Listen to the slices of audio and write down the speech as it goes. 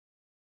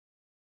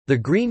The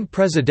Green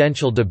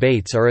presidential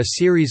debates are a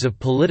series of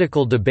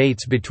political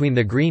debates between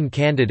the Green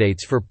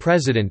candidates for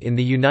president in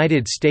the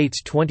United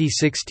States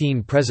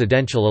 2016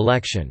 presidential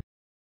election.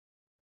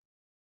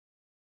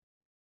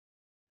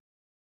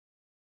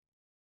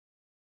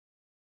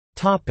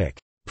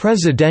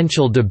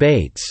 Presidential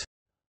debates.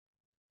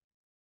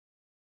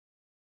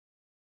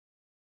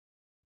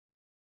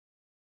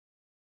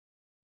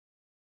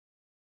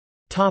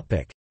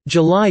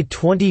 July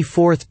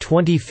 24,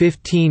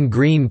 2015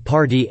 Green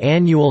Party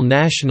Annual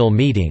National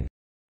Meeting.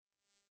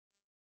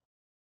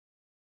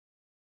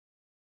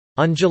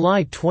 On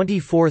July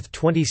 24,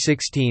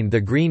 2016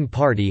 the Green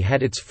Party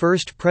had its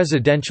first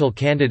presidential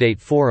candidate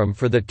forum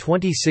for the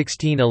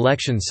 2016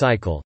 election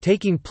cycle,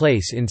 taking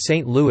place in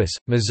St. Louis,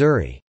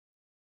 Missouri.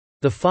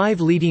 The 5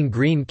 leading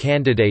Green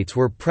candidates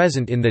were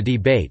present in the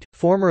debate: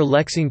 former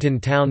Lexington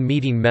Town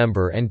Meeting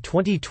member and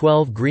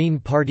 2012 Green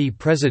Party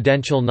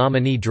presidential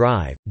nominee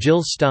Drive,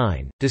 Jill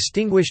Stein,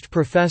 Distinguished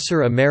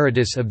Professor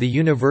Emeritus of the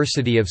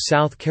University of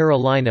South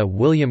Carolina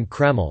William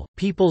Kreml,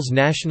 People's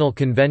National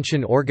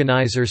Convention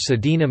organizer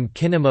Sadinam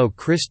Kinemo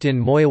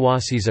Kristin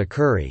Moyawasiza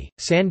Curry,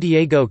 San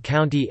Diego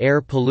County Air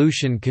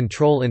Pollution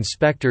Control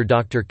Inspector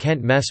Dr.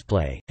 Kent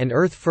Mesplay, and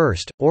Earth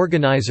First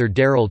organizer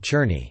Daryl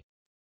Cherney.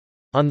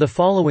 On the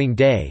following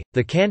day,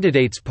 the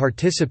candidates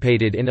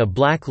participated in a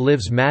Black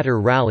Lives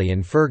Matter rally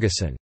in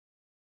Ferguson.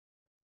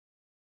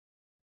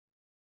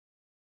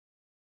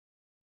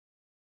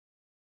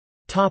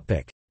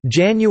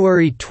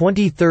 January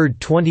 23,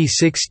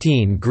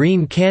 2016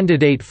 Green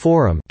Candidate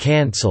Forum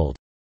cancelled.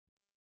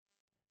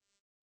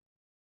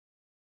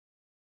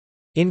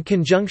 In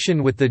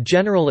conjunction with the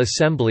General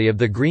Assembly of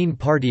the Green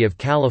Party of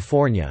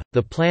California,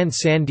 the planned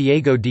San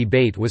Diego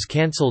debate was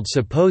cancelled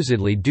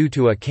supposedly due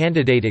to a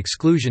candidate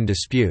exclusion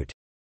dispute.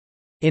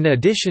 In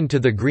addition to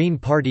the Green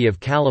Party of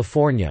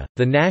California,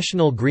 the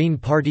National Green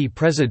Party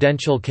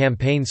Presidential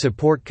Campaign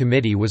Support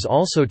Committee was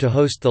also to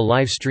host the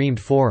live-streamed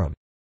forum.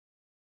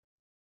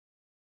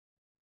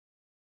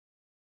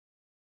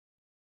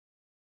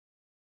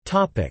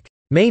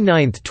 May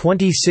 9,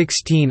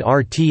 2016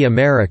 RT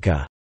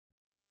America.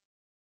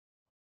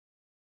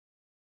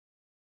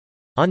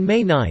 On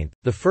May 9,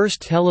 the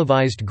first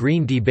televised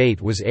Green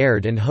debate was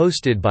aired and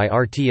hosted by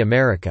RT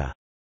America.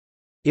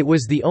 It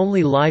was the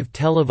only live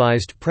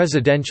televised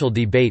presidential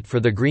debate for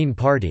the Green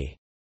Party.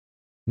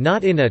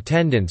 Not in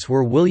attendance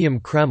were William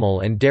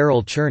Kreml and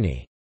Daryl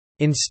Cherney.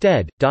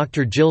 Instead,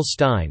 Dr. Jill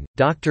Stein,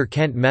 Dr.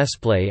 Kent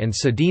Mesplay and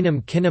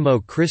Sadinam Kinemo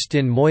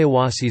Kristin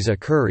Moyawasiza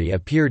Curry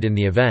appeared in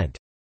the event.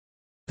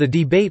 The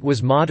debate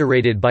was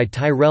moderated by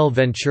Tyrell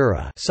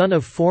Ventura, son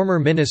of former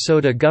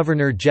Minnesota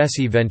Governor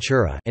Jesse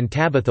Ventura, and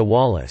Tabitha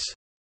Wallace.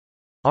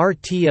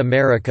 RT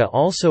America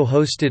also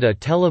hosted a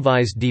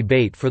televised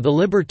debate for the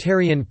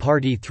Libertarian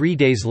Party 3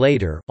 days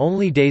later.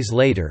 Only days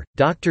later,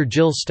 Dr.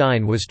 Jill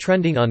Stein was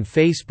trending on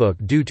Facebook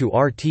due to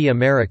RT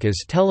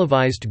America's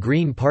televised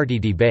Green Party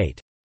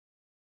debate.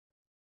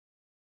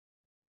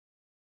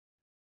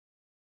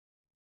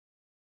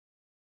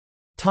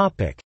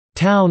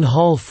 Town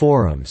hall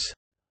forums.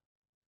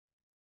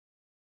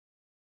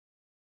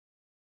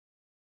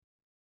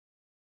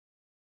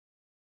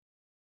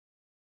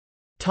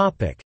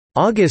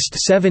 August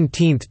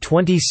 17,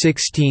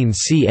 2016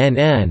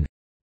 CNN.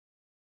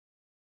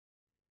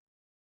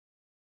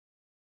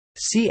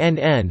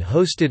 CNN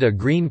hosted a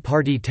Green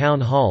Party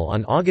town hall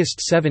on August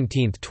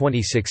 17,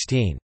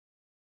 2016.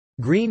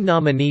 Green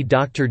nominee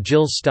Dr.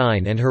 Jill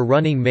Stein and her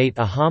running mate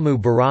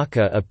Ahamu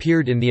Baraka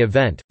appeared in the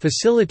event,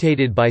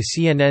 facilitated by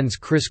CNN's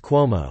Chris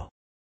Cuomo.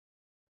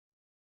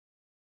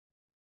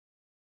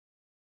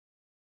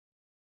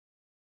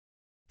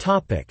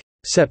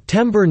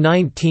 September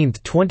 19,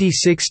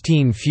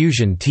 2016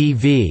 Fusion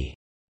TV.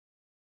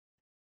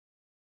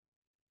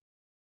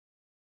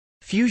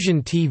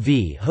 Fusion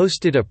TV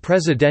hosted a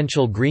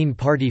presidential Green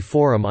Party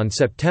forum on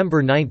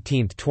September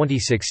 19,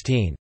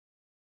 2016.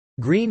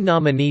 Green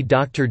nominee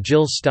Dr.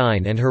 Jill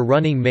Stein and her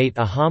running mate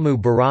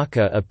Ahamu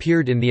Baraka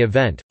appeared in the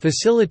event,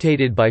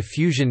 facilitated by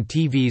Fusion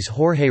TV's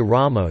Jorge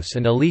Ramos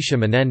and Alicia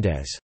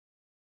Menendez.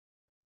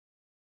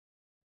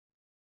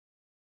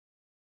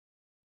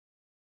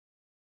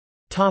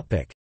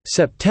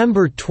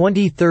 September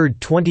 23,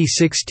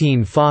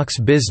 2016 Fox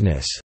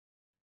Business.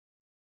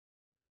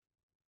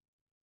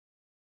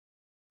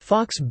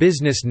 Fox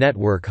Business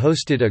Network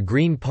hosted a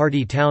Green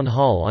Party town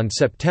hall on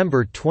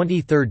September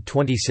 23,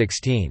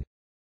 2016.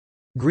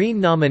 Green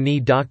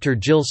nominee Dr.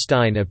 Jill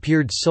Stein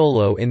appeared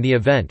solo in the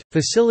event,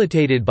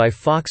 facilitated by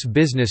Fox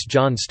Business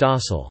John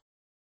Stossel.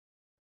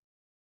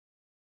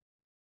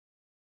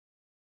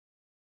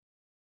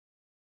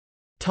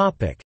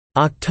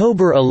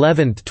 October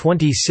 11,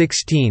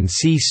 2016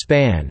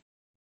 C-SPAN.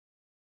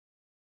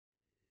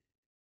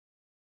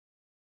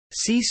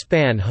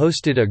 C-SPAN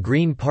hosted a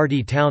Green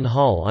Party town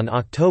hall on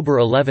October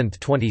 11,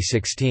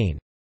 2016.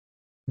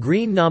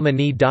 Green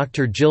nominee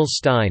Dr. Jill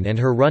Stein and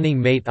her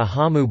running mate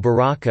Ahamu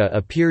Baraka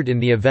appeared in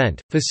the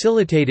event,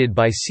 facilitated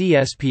by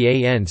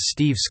CSPAN's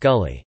Steve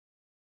Scully.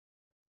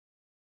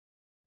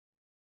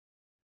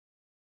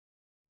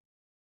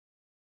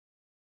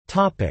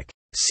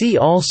 See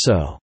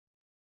also: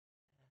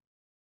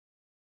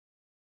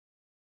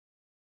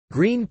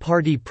 Green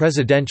Party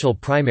presidential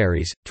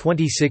primaries,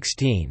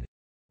 2016.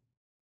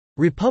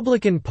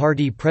 Republican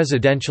Party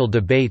presidential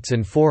debates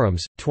and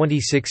forums,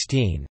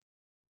 2016.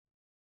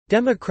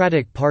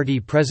 Democratic Party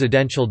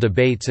presidential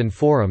debates and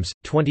forums,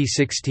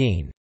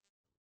 2016.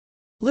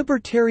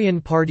 Libertarian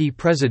Party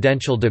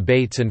presidential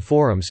debates and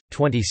forums,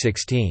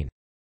 2016.